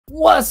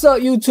What's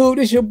up, YouTube?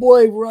 This your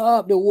boy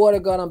Rob the Water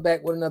God. I'm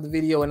back with another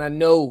video, and I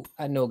know,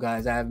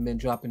 guys, I haven't been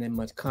dropping that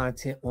much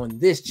content on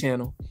this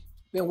channel.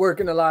 Been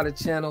working a lot of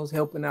channels,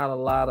 helping out a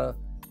lot of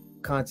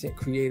content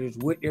creators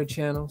with their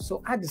channel.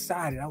 So I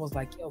decided, I was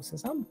like, yo,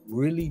 since I'm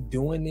really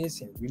doing this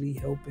and really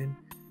helping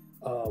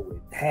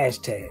with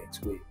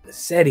hashtags, with the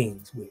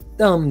settings, with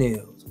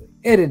thumbnails, with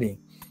editing,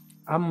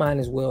 I might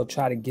as well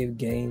try to give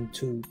game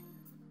to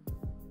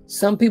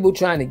some people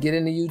trying to get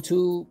into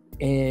YouTube,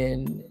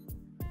 and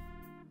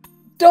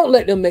don't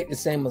let them make the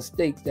same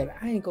mistakes that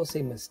I ain't gonna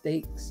say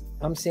mistakes.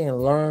 I'm saying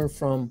learn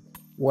from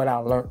what I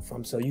learned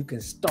from, so you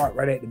can start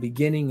right at the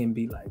beginning and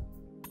be like,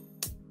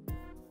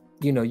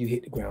 you know, you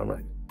hit the ground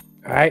running.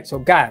 All right. So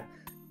guys,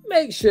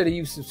 make sure that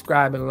you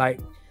subscribe and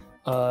like.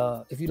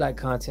 If you like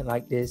content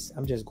like this,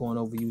 I'm just going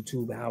over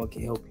YouTube and how it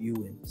can help you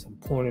and some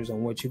pointers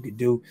on what you could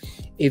do.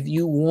 If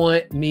you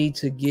want me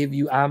to give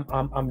you,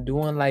 I'm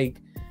doing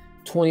like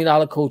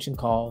 $20 coaching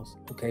calls,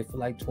 okay, for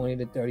like 20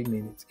 to 30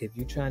 minutes. If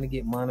you're trying to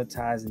get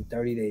monetized in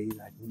 30 days,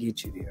 I can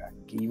get you there. I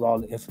can give you all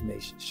the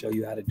information, show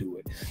you how to do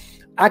it.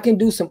 I can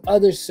do some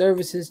other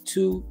services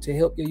too to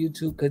help your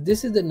YouTube, because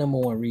this is the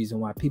 #1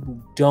 reason why people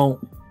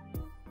don't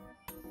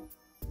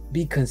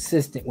be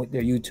consistent with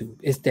their YouTube.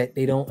 It's that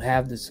they don't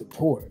have the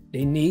support.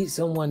 They need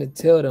someone to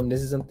tell them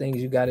this is some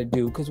things you got to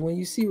do, because when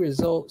you see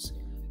results,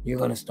 you're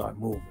going to start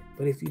moving.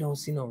 But if you don't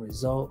see no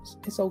results,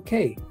 it's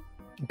okay.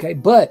 Okay,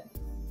 but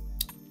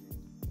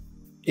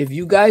if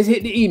you guys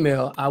hit the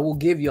email, I will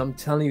give you, I'm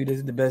telling you, this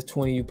is the best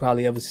 20 you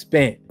probably ever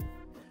spent.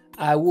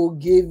 I will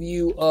give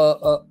you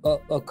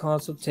a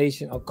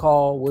consultation, a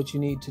call, what you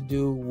need to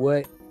do,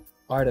 what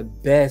are the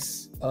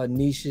best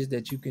niches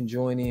that you can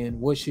join in,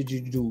 what should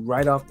you do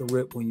right off the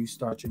rip when you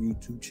start your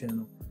YouTube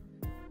channel.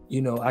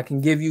 You know, I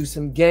can give you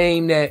some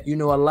game that, you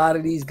know, a lot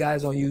of these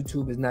guys on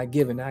YouTube is not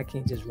giving. I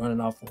can't just run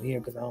it off on here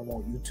because I don't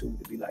want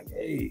YouTube to be like,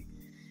 hey,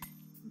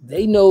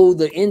 they know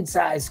the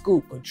inside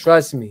scoop. But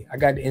trust me, I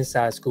got the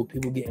inside scoop.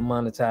 People getting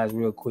monetized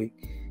real quick.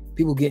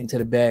 People getting to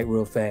the bag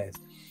real fast.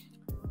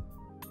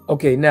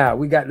 Okay, now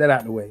we got that out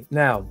of the way.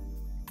 Now,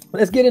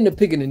 let's get into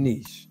picking a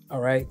niche.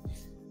 All right.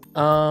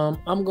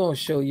 I'm going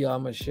to show you.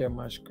 I'm going to share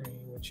my screen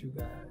with you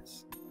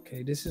guys.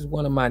 Okay, this is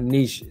one of my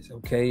niches.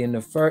 Okay, in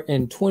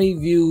 20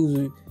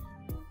 views,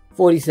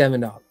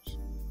 $47.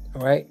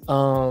 All right.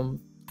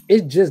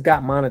 It just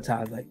got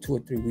monetized like 2 or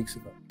 3 weeks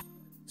ago.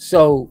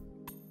 So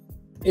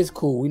it's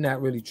cool. We're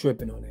not really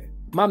tripping on that.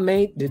 My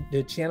main,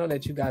 the channel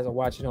that you guys are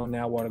watching on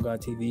now, Water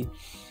God TV,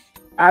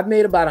 I've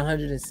made about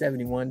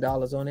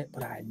 $171 on it.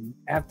 But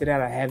after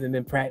that, I haven't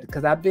been practicing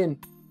because I've been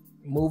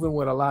moving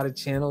with a lot of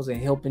channels and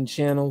helping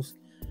channels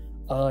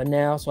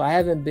now. So I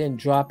haven't been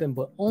dropping,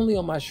 but only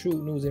on my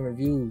Shrewd News and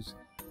Reviews.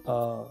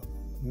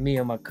 Me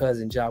and my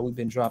cousin, Ja, we've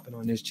been dropping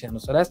on this channel.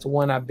 So that's the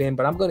one I've been,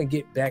 but I'm going to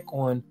get back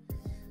on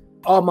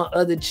all my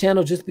other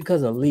channels just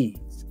because of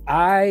leads.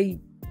 I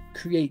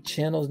create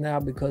channels now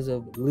because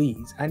of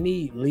leads. I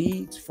need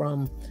leads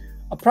from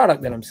a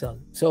product that I'm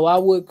selling. So I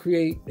would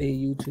create a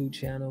YouTube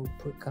channel,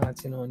 put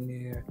content on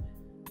there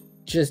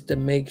just to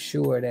make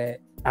sure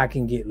that I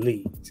can get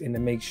leads and to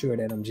make sure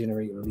that I'm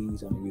generating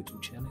leads on the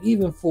YouTube channel,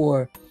 even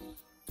for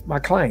my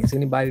clients,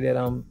 anybody that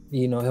I'm,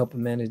 you know,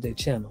 helping manage their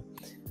channel.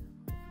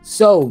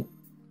 So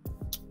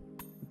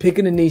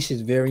picking a niche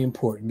is very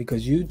important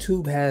because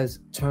YouTube has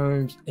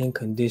terms and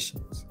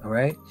conditions. All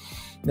right.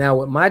 Now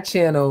with my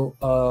channel,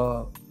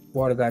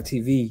 Water God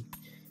TV,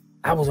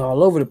 I was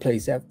all over the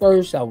place. At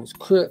first, I was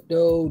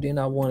crypto. Then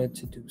I wanted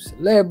to do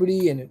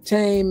celebrity,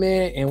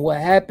 entertainment. And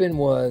what happened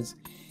was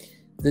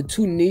the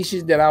 2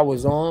 niches that I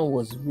was on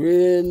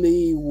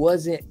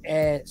wasn't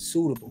as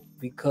suitable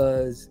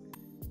because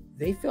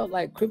they felt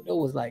like crypto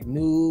was like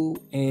new.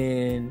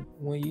 And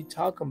when you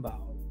talk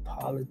about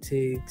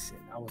politics,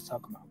 and I was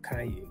talking about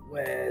Kanye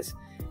West,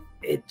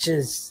 it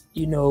just,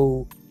 you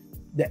know,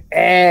 the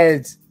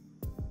ads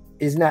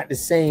is not the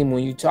same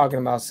when you're talking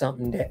about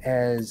something that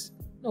has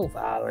no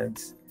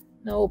violence,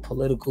 no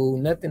political,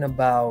 nothing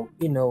about,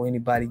 you know,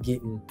 anybody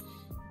getting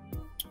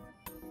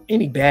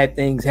any bad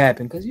things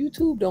happen, because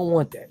YouTube don't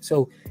want that.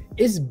 So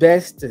it's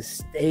best to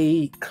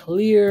stay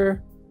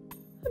clear.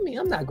 I mean,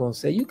 I'm not going to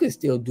say you can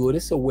still do it.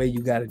 It's a way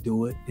you got to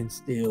do it and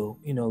still,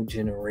 you know,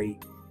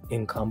 generate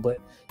income. But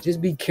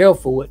just be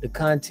careful with the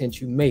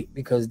content you make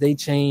because they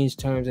change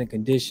terms and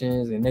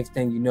conditions. And next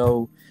thing you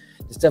know,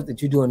 the stuff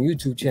that you do on the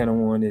YouTube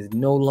channel on is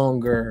no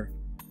longer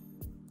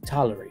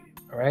tolerated.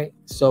 All right.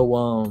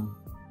 So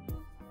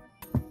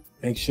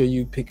make sure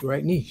you pick the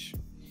right niche.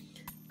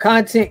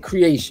 Content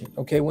creation.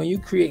 Okay. When you're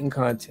creating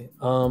content,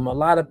 a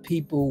lot of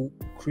people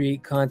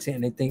create content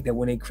and they think that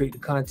when they create the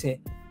content,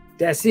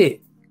 that's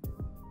it.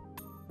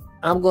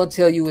 I'm going to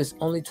tell you it's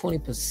only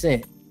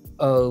 20%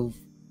 of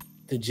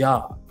the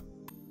job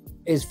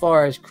as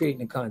far as creating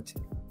the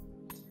content.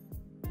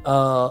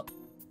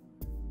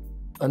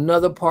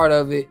 Another part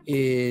of it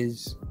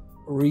is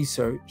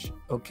research.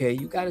 Okay,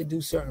 you got to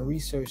do certain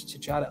research to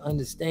try to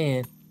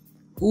understand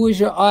who is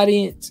your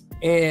audience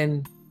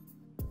and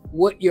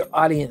what your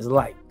audience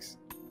likes.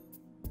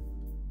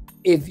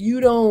 If you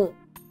don't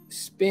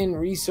spend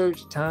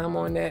research time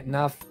on that, and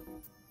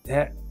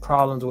had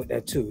problems with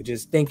that too.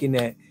 Just thinking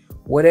that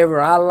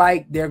whatever I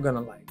like, they're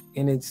gonna like,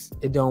 and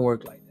it don't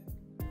work like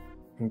that.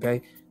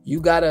 Okay, you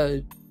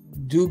gotta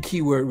do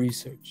keyword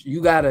research.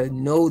 You gotta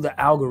know the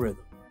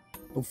algorithm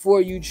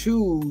before you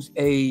choose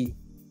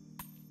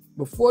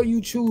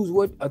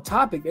what a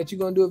topic that you're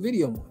gonna do a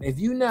video on. If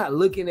you're not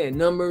looking at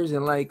numbers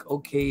and like,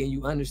 okay, and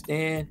you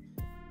understand,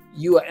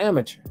 you are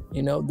amateur.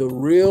 You know, the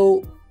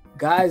real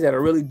guys that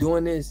are really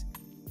doing this,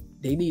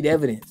 they need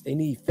evidence. They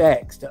need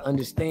facts to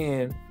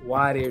understand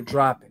why they're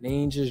dropping. They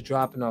ain't just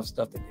dropping off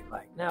stuff that they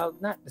like. Now,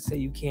 not to say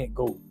you can't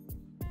go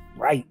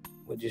right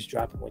with just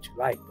dropping what you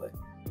like, but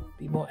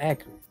be more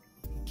accurate,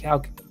 be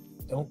calculative.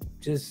 Don't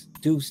just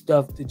do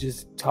stuff to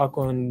just talk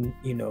on,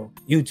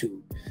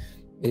 YouTube.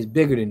 It's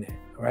bigger than that,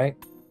 all right?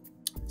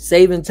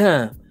 Saving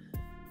time.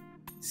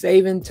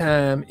 Saving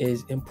time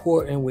is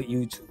important with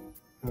YouTube.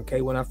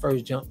 Okay, when I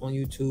first jumped on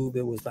YouTube,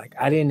 it was like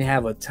I didn't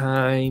have a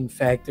time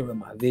factor in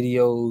my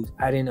videos.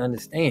 I didn't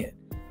understand.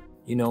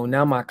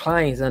 Now my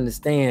clients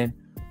understand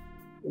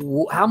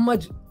how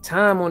much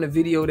time on a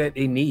video that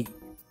they need.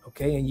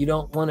 Okay, and you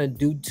don't want to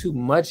do too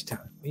much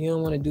time. You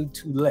don't want to do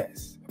too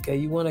less. Okay,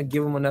 you want to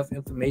give them enough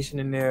information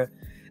in there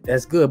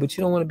that's good, but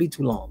you don't want to be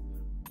too long.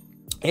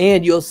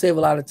 And you'll save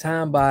a lot of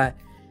time by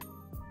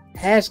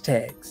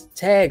hashtags,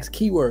 tags,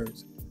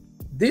 keywords.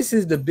 This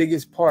is the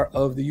biggest part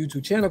of the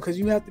YouTube channel because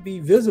you have to be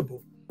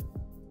visible.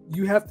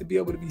 You have to be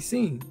able to be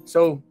seen.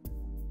 So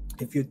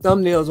if your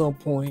thumbnail's on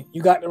point,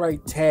 you got the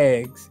right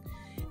tags,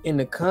 and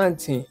the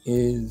content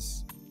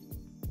is,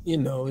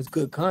 it's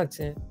good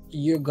content,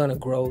 you're going to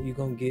grow. You're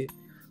going to get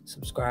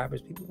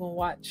subscribers. People going to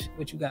watch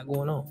what you got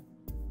going on.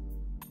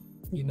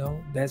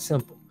 That's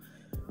simple.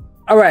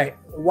 All right.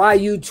 Why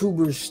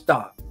YouTubers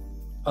stop?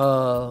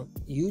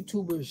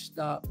 YouTubers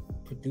stop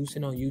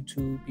producing on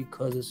YouTube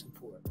because of support.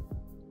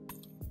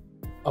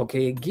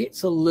 Okay, it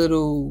gets a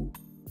little,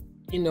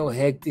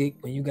 hectic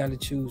when you got to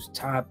choose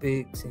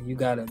topics and you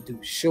got to do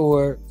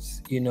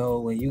shorts,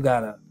 when you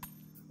got to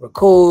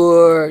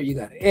record, you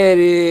got to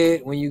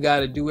edit, when you got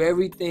to do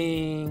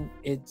everything.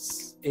 It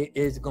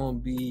is going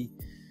to be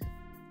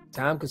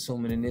time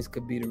consuming, and this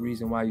could be the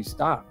reason why you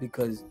stop,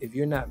 because if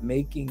you're not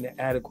making the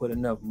adequate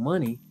enough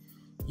money,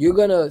 you're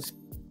going to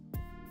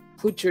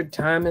put your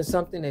time in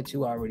something that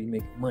you already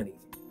making money.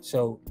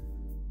 So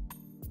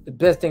the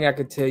best thing I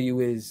could tell you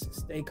is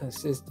stay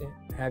consistent.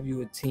 Have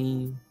you a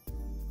team,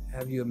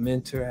 have you a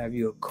mentor, have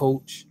you a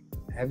coach,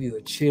 have you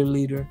a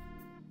cheerleader.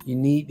 You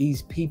need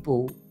these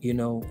people,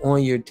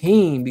 on your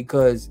team,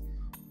 because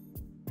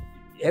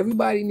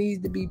everybody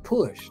needs to be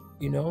pushed,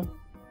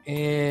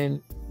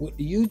 and with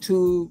the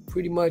YouTube,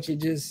 pretty much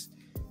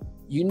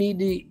you need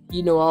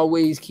to,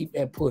 always keep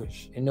that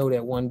push and know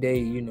that one day,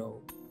 you're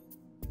going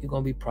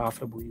to be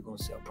profitable. You're going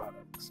to sell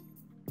products.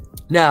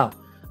 Now,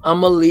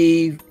 I'm going to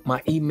leave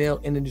my email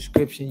in the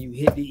description. You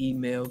hit the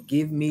email.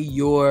 Give me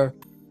your,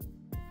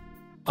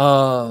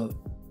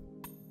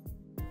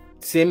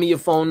 send me your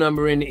phone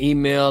number in the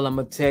email. I'm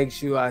going to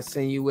text you. I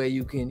send you where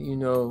you can,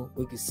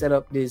 we can set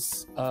up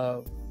this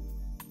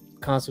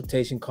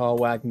consultation call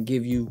where I can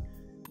give you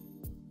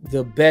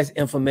the best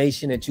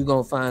information that you're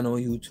going to find on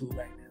YouTube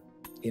right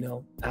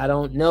now. I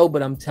don't know,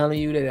 but I'm telling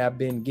you that I've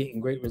been getting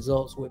great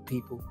results with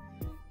people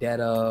that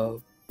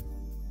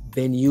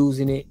been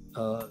using it.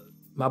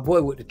 My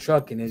boy with the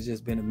trucking has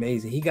just been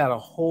amazing. He has a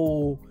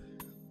whole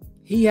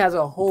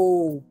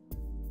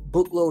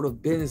bookload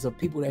of business of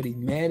people that he's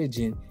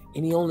managing,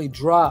 and he only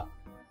dropped,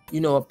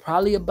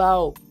 probably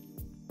about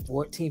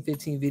 14,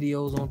 15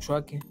 videos on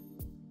trucking.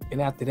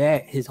 And after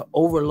that, his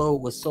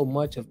overload was so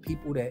much of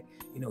people that,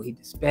 he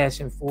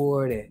dispatching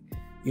for, that,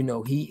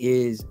 he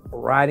is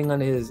riding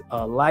under his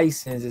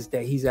license, is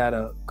that he's at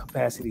a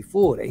capacity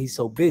full, that he's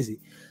so busy.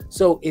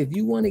 So if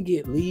you want to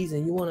get leads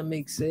and you want to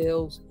make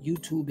sales,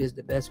 YouTube is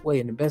the best way.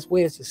 And the best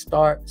way is to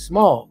start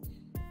small,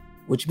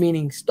 which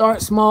meaning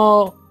start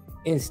small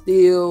and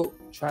still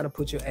try to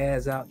put your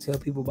ads out, tell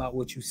people about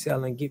what you're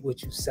selling, get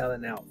what you're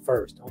selling out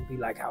first. Don't be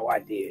like how I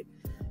did.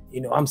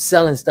 I'm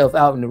selling stuff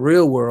out in the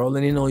real world,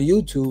 and then on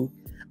YouTube,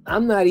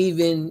 I'm not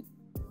even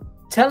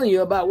telling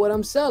you about what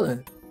I'm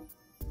selling,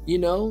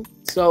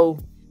 so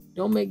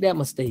don't make that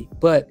mistake.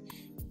 But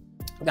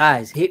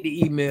guys, hit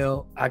the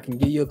email. I can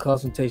give you a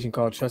consultation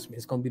call. Trust me,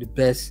 it's going to be the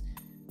best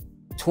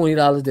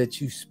 $20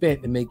 that you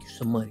spent to make you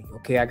some money.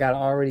 Okay, I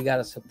already got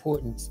a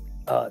supporting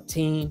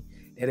team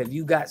that if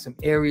you got some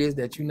areas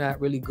that you're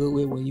not really good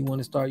with when you want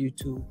to start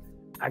YouTube,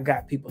 I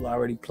got people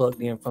already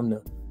plugged in from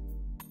the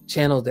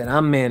channels that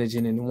I'm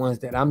managing and the ones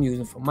that I'm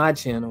using for my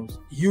channels.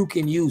 You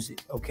can use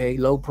it, okay?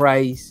 Low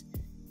price,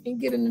 and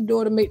get in the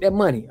door to make that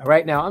money. All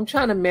right, now I'm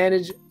trying to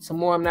manage some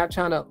more. I'm not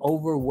trying to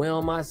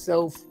overwhelm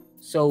myself.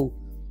 So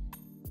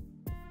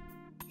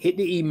hit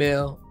the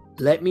email,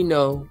 let me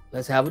know.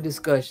 Let's have a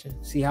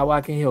discussion, see how I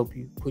can help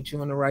you, put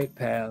you on the right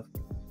path,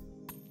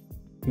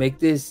 make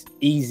this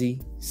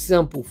easy,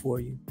 simple for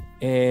you,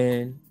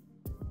 and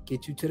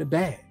get you to the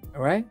bag.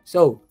 All right.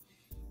 So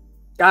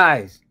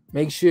guys,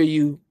 make sure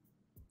you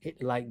hit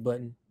the like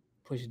button,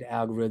 push the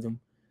algorithm,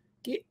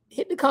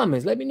 hit the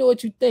comments. Let me know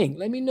what you think.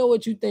 Let me know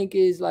what you think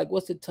is like,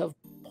 what's the tough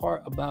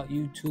part about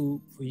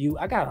YouTube for you.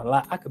 I got a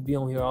lot. I could be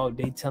on here all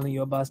day telling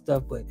you about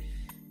stuff, but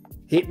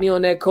hit me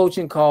on that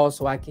coaching call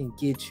so I can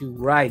get you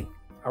right.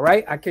 All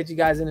right. I'll catch you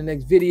guys in the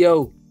next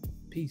video.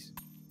 Peace.